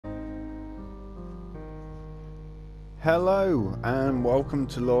Hello and welcome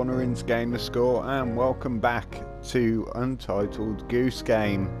to Launerin's Gamer Score, and welcome back to Untitled Goose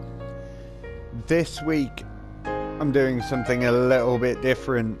Game. This week I'm doing something a little bit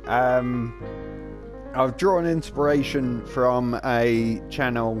different. I've drawn inspiration from a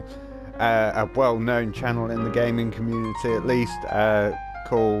channel, a well-known channel in the gaming community at least,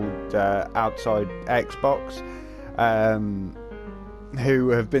 called OutsideXtra I. Who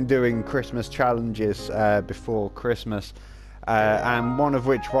have been doing Christmas challenges before Christmas, and one of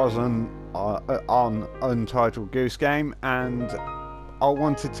which was on Untitled Goose Game, and I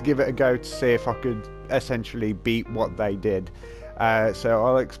wanted to give it a go to see if I could essentially beat what they did. So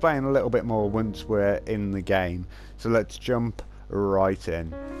I'll explain a little bit more once we're in the game. So let's jump right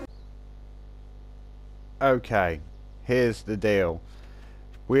in. Okay, here's the deal.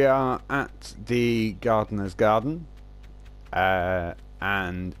 We are at the gardener's garden.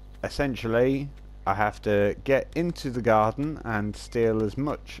 And essentially I have to get into the garden and steal as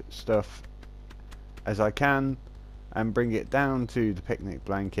much stuff as I can and bring it down to the picnic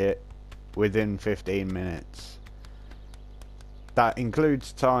blanket within 15 minutes. That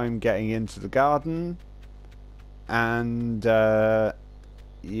includes time getting into the garden, and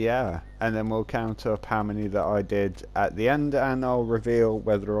yeah, and then we'll count up how many that I did at the end, and I'll reveal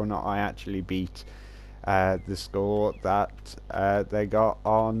whether or not I actually beat the score that they got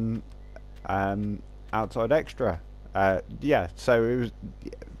on OutsideXtra. Yeah, so it was,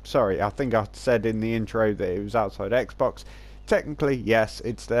 sorry, I think I said in the intro that it was Outside Xbox. Technically, yes,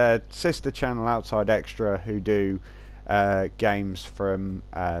 it's their sister channel OutsideXtra who do games from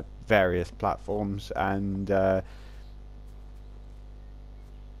various platforms, and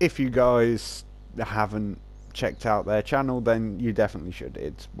if you guys haven't checked out their channel, then you definitely should.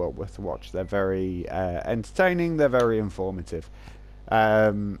 It's well worth a watch. They're very entertaining, they're very informative,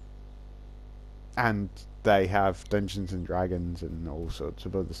 and they have Dungeons and Dragons and all sorts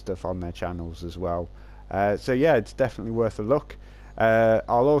of other stuff on their channels as well. So yeah, it's definitely worth a look.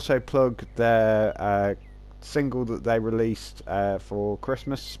 I'll also plug their single that they released for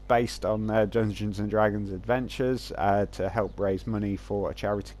Christmas based on their Dungeons and Dragons adventures, to help raise money for a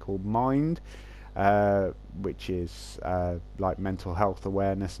charity called Mind, which is like mental health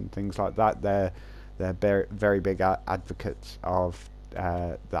awareness and things like that. They're very big advocates of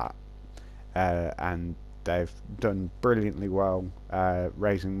that, and they've done brilliantly well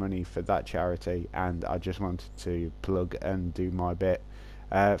raising money for that charity, and I just wanted to plug and do my bit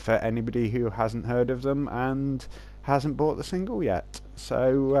for anybody who hasn't heard of them and hasn't bought the single yet.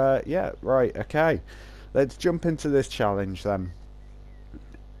 So yeah, right, okay, let's jump into this challenge then.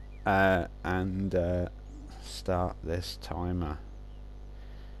 And start this timer.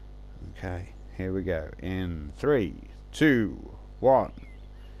 Okay, here we go. In 3, 2, 1.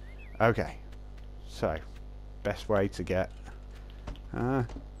 Okay, so best way to get that'll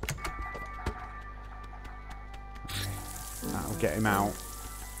get him out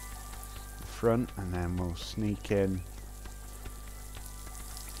the front, and then we'll sneak in.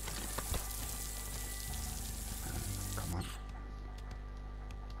 Come on.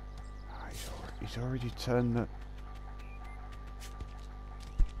 He's already turned the...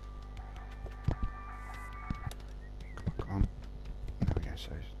 Come on. There we go, so...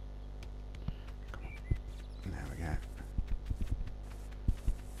 Come on. There we go.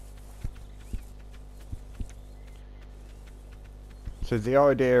 So the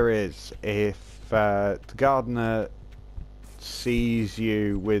idea is, if the gardener sees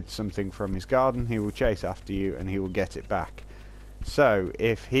you with something from his garden, he will chase after you and he will get it back. So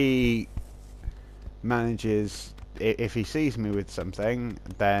if he manages, if he sees me with something,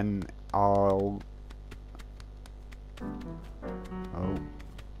 then I'll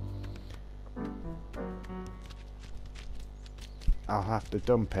have to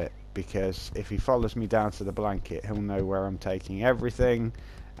dump it, because if he follows me down to the blanket, he'll know where I'm taking everything,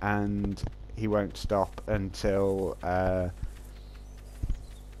 and he won't stop until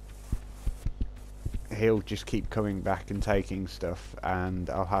he'll just keep coming back and taking stuff, and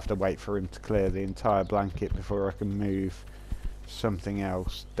I'll have to wait for him to clear the entire blanket before I can move something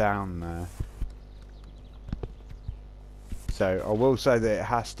else down there. So I will say that it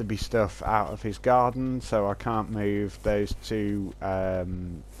has to be stuff out of his garden, so I can't move those two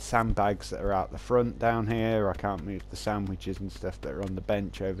sandbags that are out the front down here. I can't move the sandwiches and stuff that are on the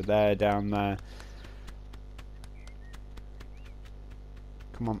bench over there down there.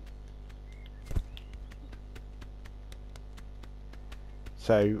 Come on.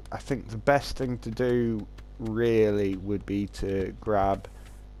 So I think the best thing to do really would be to grab...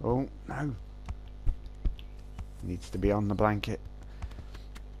 Oh, no. Needs to be on the blanket.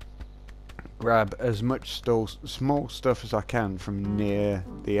 grab as much small stuff as I can from near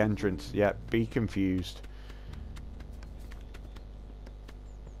the entrance. Yeah, be confused.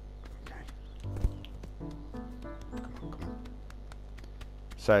 Okay. Come on, come on.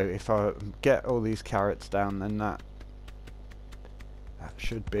 So if I get all these carrots down, then that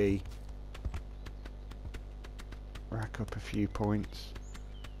should be rack up a few points.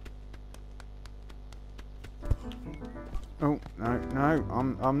 Oh,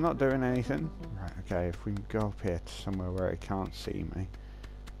 no, I'm not doing anything. Right, okay, if we can go up here to somewhere where it can't see me.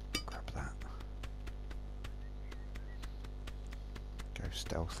 Grab that. Go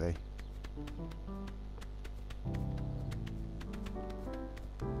stealthy.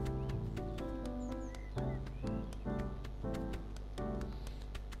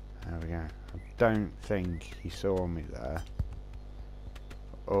 There we go. I don't think he saw me there.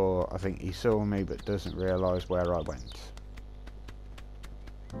 Or I think he saw me but doesn't realise where I went.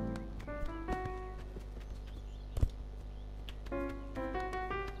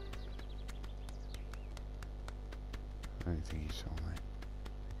 I don't think he saw me.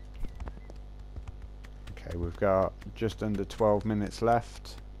 Okay, we've got just under 12 minutes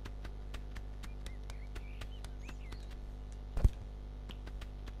left.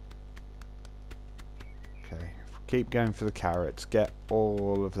 Okay, if we keep going for the carrots, get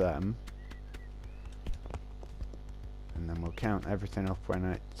all of them, and then we'll count everything up when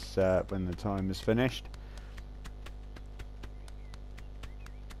it's when the time is finished.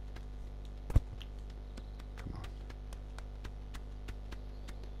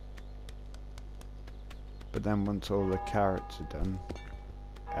 But then once all the carrots are done,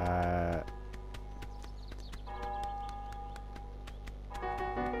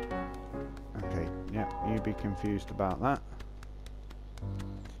 okay, yeah, you be confused about that.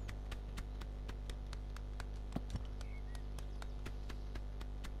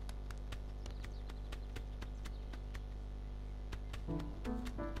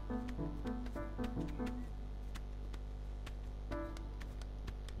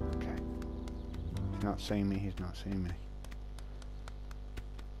 Not seeing me, he's not seeing me.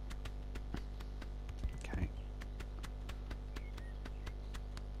 Okay.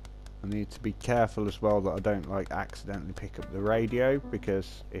 I need to be careful as well that I don't like accidentally pick up the radio,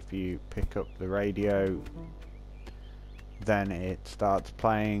 because if you pick up the radio then it starts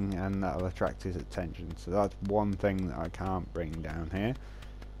playing and that'll attract his attention. So that's one thing that I can't bring down here.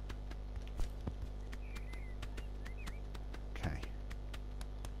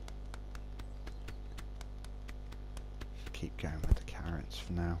 Keep going with the carrots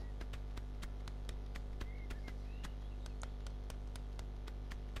for now.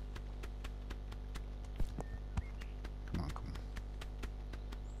 Come on, come on.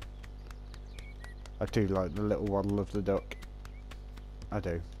 I do like the little waddle of the duck. I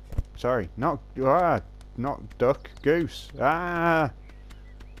do. Sorry, not duck, goose. Ah!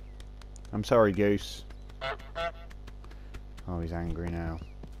 I'm sorry, Goose. Oh, he's angry now.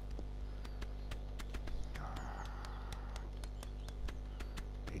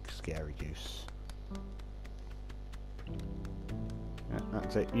 Scary Goose. Yeah,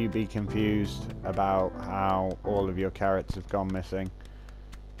 that's it. You be confused about how all of your carrots have gone missing.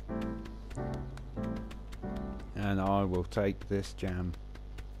 And I will take this jam.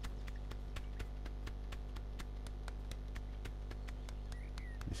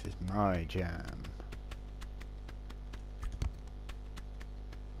 This is my jam.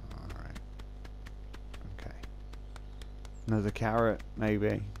 Alright. Okay. Another carrot,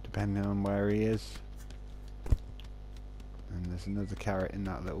 maybe. Depending on where he is. And there's another carrot in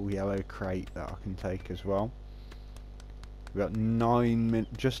that little yellow crate that I can take as well. We've got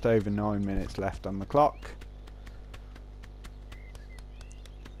just over 9 minutes left on the clock.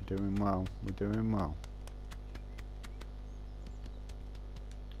 We're doing well, we're doing well.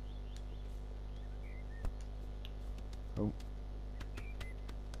 Oh,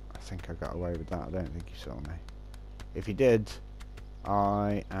 I think I got away with that. I don't think he saw me. If he did,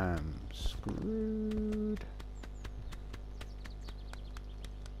 I am screwed.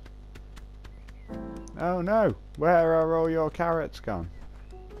 Oh no! Where are all your carrots gone?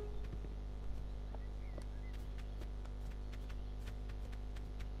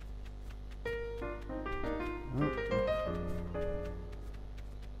 Oh.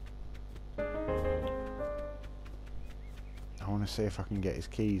 I want to see if I can get his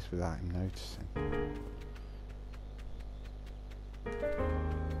keys without him noticing.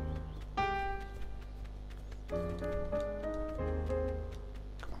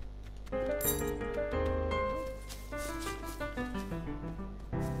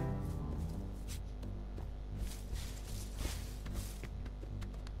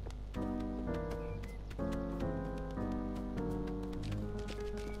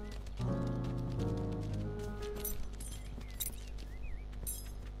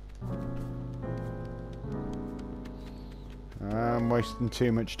 wasting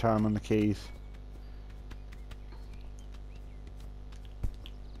too much time on the keys.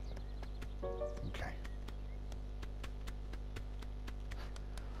 Okay.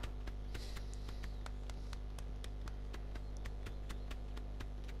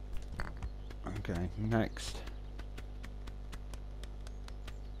 Okay, next.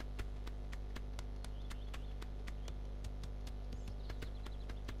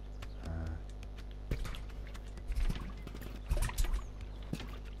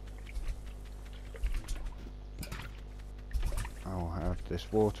 I'll have this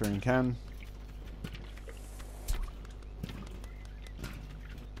watering can.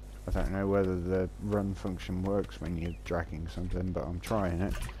 I don't know whether the run function works when you're dragging something, but I'm trying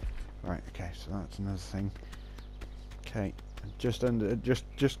it. Right, okay, so that's another thing. Okay, just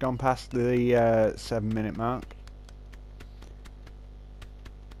gone past the 7-minute mark.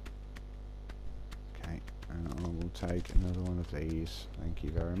 Okay, and I will take another one of these. Thank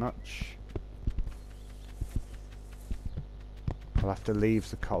you very much. I'll have to leave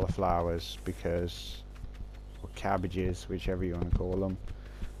the cauliflowers because, or cabbages, whichever you want to call them.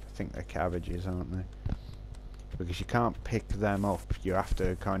 I think they're cabbages, aren't they? Because you can't pick them up, you have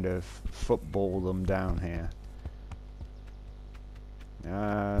to kind of football them down here.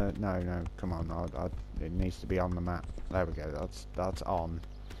 No, come on, it needs to be on the map. There we go, that's on.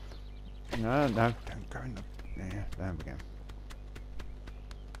 No, don't go in the... Yeah, there we go.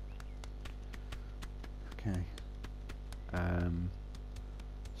 Okay.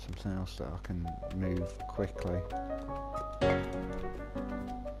 Something else that I can move quickly.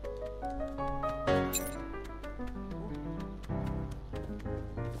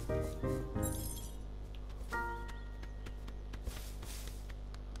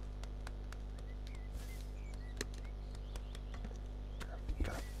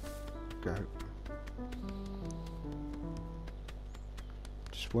 Go.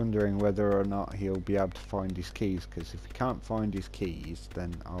 Just wondering whether or not he'll be able to find his keys, because if he can't find his keys,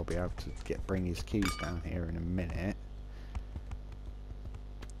 then I'll be able to bring his keys down here in a minute.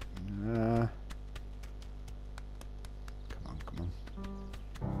 Come on.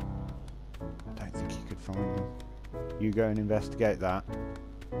 I don't think he could find them. You go and investigate that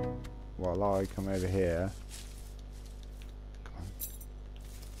while I come over here.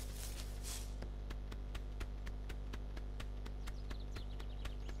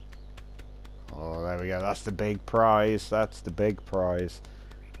 Oh, there we go. That's the big prize. That's the big prize.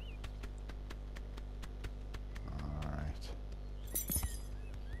 Alright.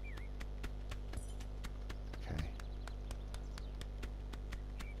 Okay.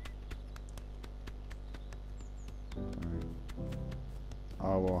 Right.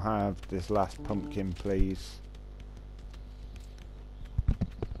 I will have this last pumpkin, please.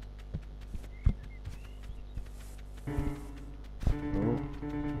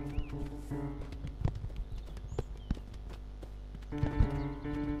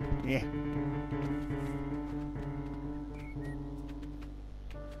 Yeah.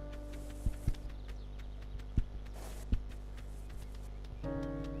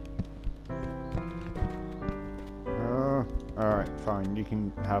 Oh, alright, fine. You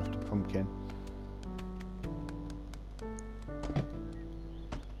can have the pumpkin.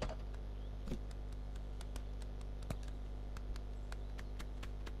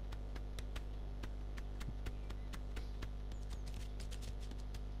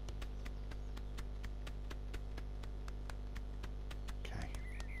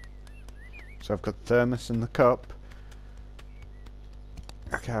 So I've got the thermos and the cup.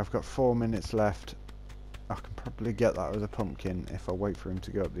 Okay, I've got 4 minutes left. I can probably get that with a pumpkin if I wait for him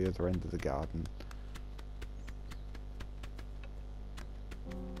to go up the other end of the garden.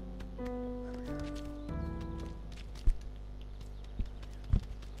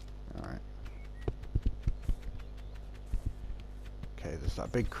 Alright. Okay, there's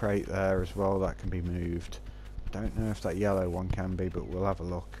that big crate there as well that can be moved. Don't know if that yellow one can be, but we'll have a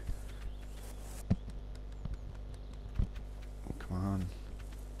look.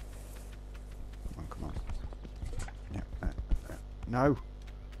 Come on. Yeah, no.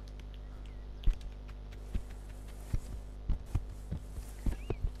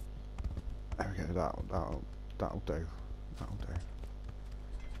 There we go. That'll do.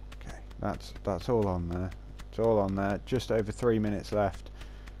 Okay, that's all on there. It's all on there. Just over 3 minutes left.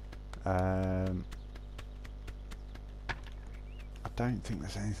 I don't think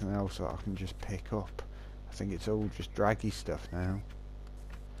there's anything else that I can just pick up. I think it's all just draggy stuff now.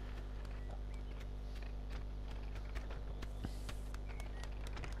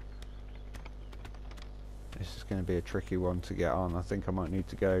 This is going to be a tricky one to get on. I think I might need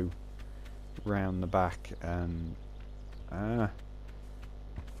to go round the back and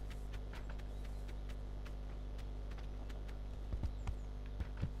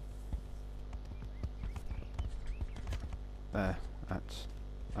There,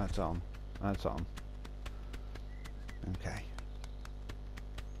 that's on. That's on. Okay.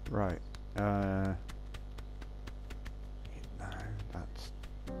 Right. No, that's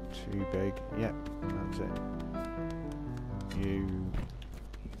too big. Yep, that's it. You.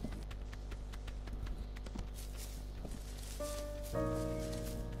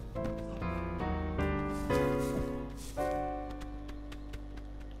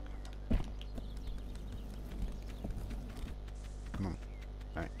 Come on.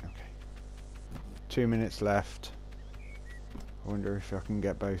 Right, okay. 2 minutes left. I wonder if I can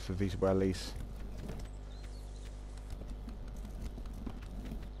get both of these wellies.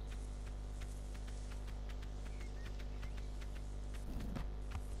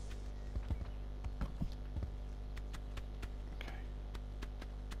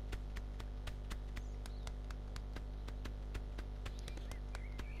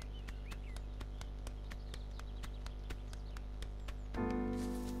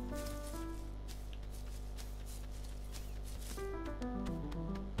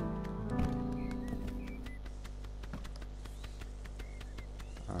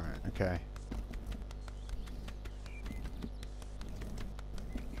 Alright, okay.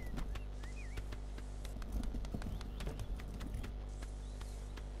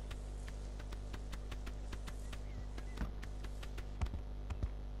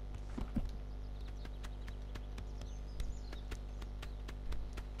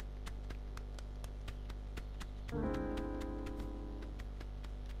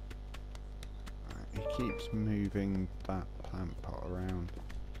 He keeps moving that plant pot around.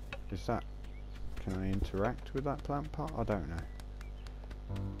 Is that... Can I interact with that plant pot? I don't know.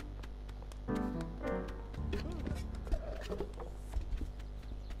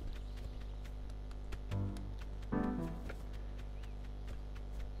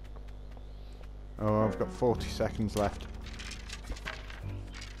 Oh, I've got 40 seconds left.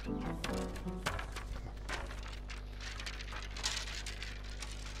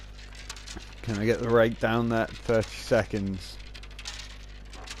 Can I get the rate down that 30 seconds?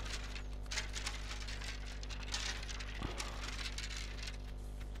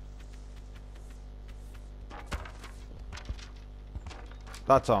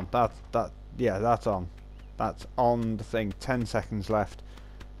 That's on. Yeah, that's on. That's on the thing. 10 seconds left.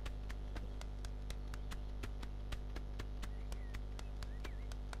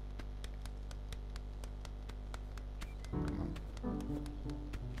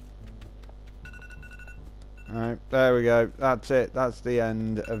 Alright, there we go. That's it. That's the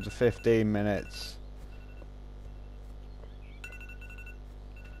end of the 15 minutes.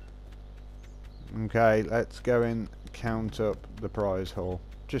 Okay, let's go and count up the prize haul.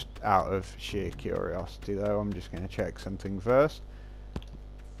 Just out of sheer curiosity though, I'm just going to check something first.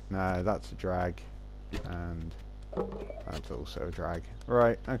 No, that's a drag. And that's also a drag.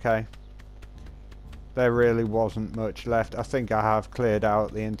 Right, okay. There really wasn't much left. I think I have cleared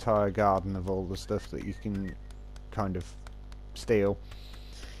out the entire garden of all the stuff that you can kind of steal.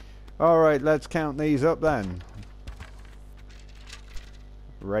 Alright, let's count these up then.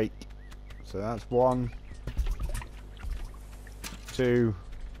 Right. So that's 1, 2,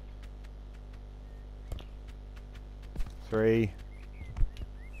 3,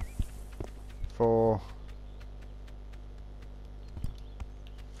 4,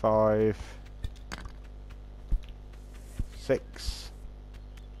 5, 6,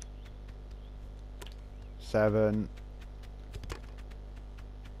 7,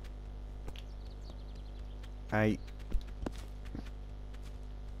 8,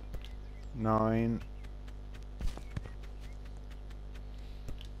 9,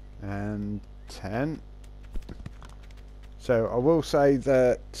 and 10. So I will say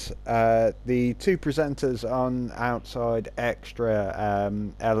that the two presenters on Outside Extra,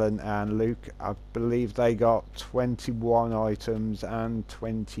 Ellen and Luke, I believe they got 21 items and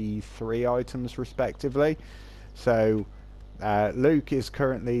 23 items respectively. So Luke is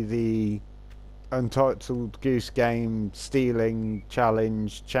currently the Untitled Goose Game Stealing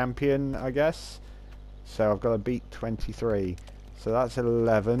Challenge champion, I guess. So I've got to beat 23. So that's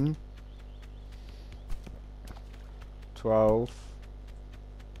 11, 12,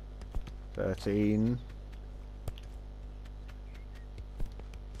 13,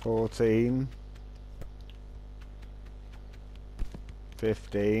 14,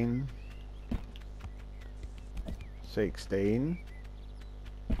 15, 16,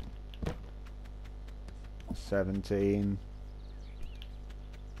 17,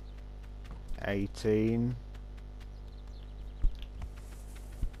 18,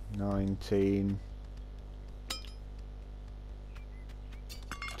 19,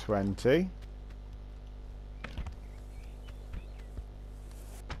 20,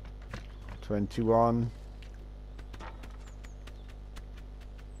 21,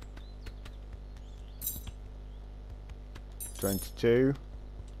 22,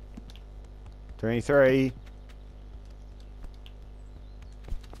 23,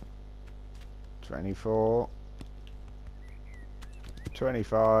 24,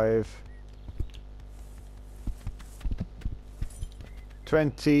 25,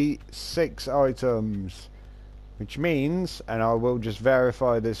 26 items, which means, and I will just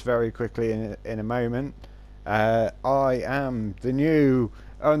verify this very quickly in a moment, I am the new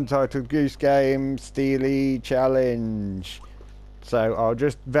Untitled Goose Game Steely Challenge. So I'll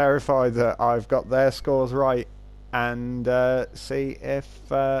just verify that I've got their scores right and see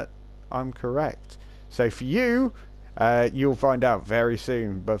if I'm correct. So for you, you'll find out very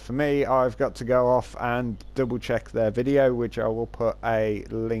soon, but for me, I've got to go off and double check their video, which I will put a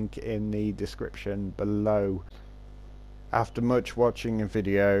link in the description below. After much watching of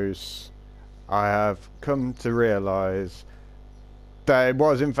videos, I have come to realise that it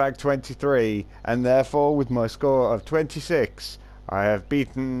was in fact 23, and therefore with my score of 26 I have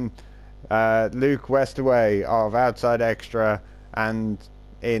beaten Luke Westaway of OutsideXtra, and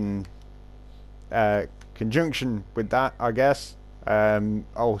in conjunction with that, I guess,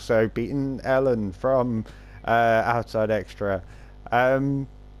 also beaten Ellen from OutsideXtra. I'm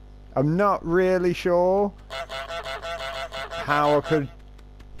not really sure how I could,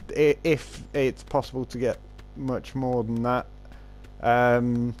 if it's possible to get much more than that.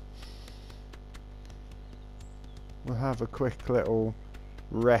 We'll have a quick little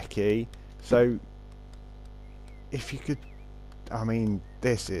recce. So if you could, I mean,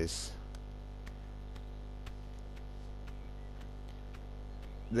 this is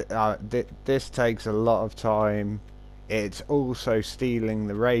this takes a lot of time. It's also stealing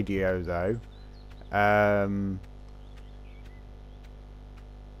the radio though. So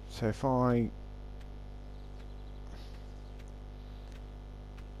if I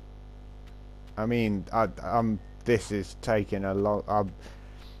mean, this is taking a lot.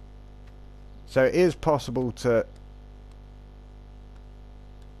 So it is possible to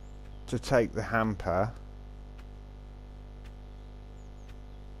take the hamper.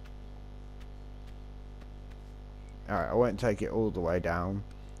 Alright, I won't take it all the way down,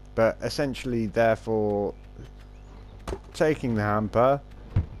 but essentially, therefore, taking the hamper,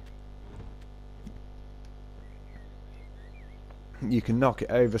 you can knock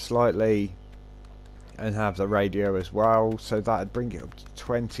it over slightly and have the radio as well, so that'd bring it up to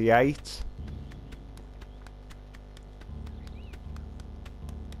 28.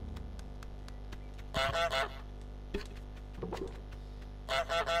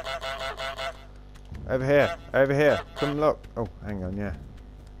 Over here, come look. Oh, hang on, yeah.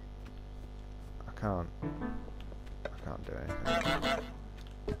 I can't do anything.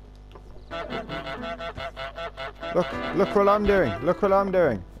 Look what I'm doing. Look what I'm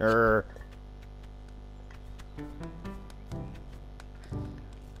doing. And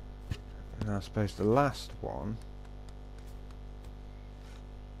I suppose the last one.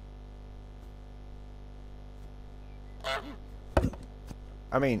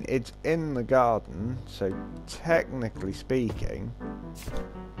 I mean, it's in the garden, so technically speaking,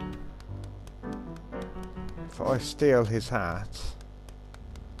 if I steal his hat,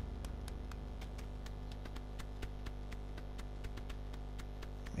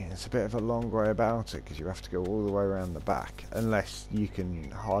 I mean, it's a bit of a long way about it because you have to go all the way around the back, unless you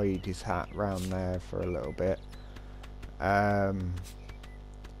can hide his hat round there for a little bit.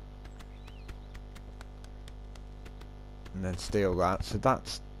 And then steal that, so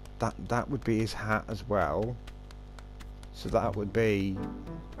that would be his hat as well. So that would be,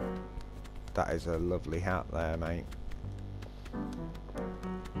 that is a lovely hat there, mate.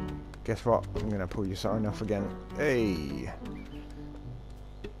 Guess what? I'm gonna pull your sign off again. Hey.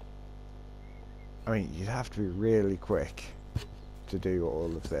 I mean, you'd have to be really quick to do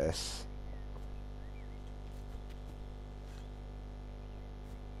all of this.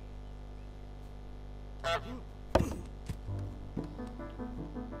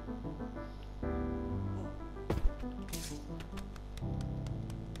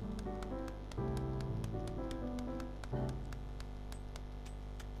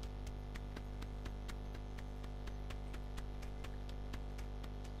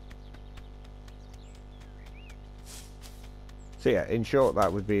 So yeah, in short,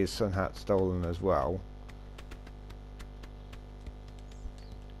 that would be his sun hat stolen as well.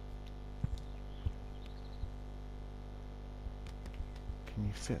 Can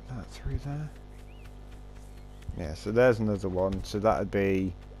you fit that through there? Yeah, so there's another one. So that would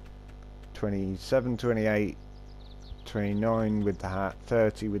be 27, 28, 29 with the hat,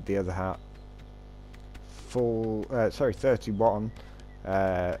 30 with the other hat, 31,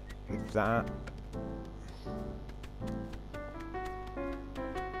 with that.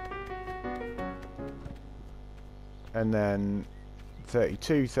 And then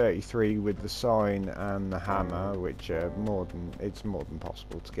 32, 33 with the sign and the hammer, which are it's more than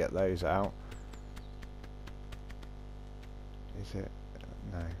possible to get those out. Is it?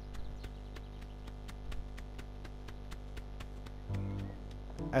 No.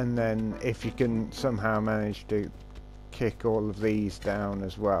 And then if you can somehow manage to kick all of these down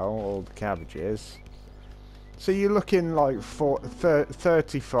as well, all the cabbages. So you're looking like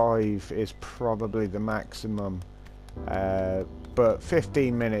 35 is probably the maximum. But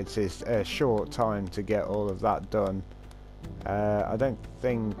 15 minutes is a short time to get all of that done. I don't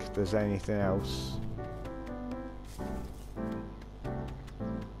think there's anything else.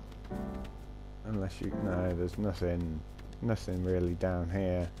 Unless you... No, there's nothing really down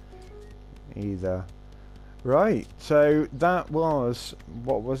here either. Right, so that was...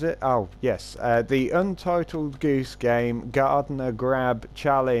 What was it? Oh, yes. The Untitled Goose Game Gardener Grab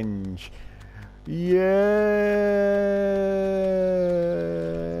Challenge. Yeah.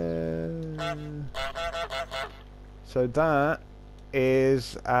 So that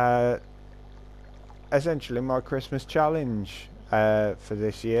is essentially my Christmas challenge for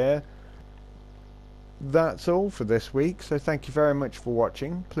this year. That's all for this week, so thank you very much for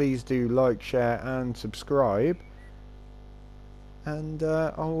watching. Please do like, share and subscribe, and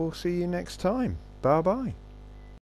I will see you next time. Bye bye.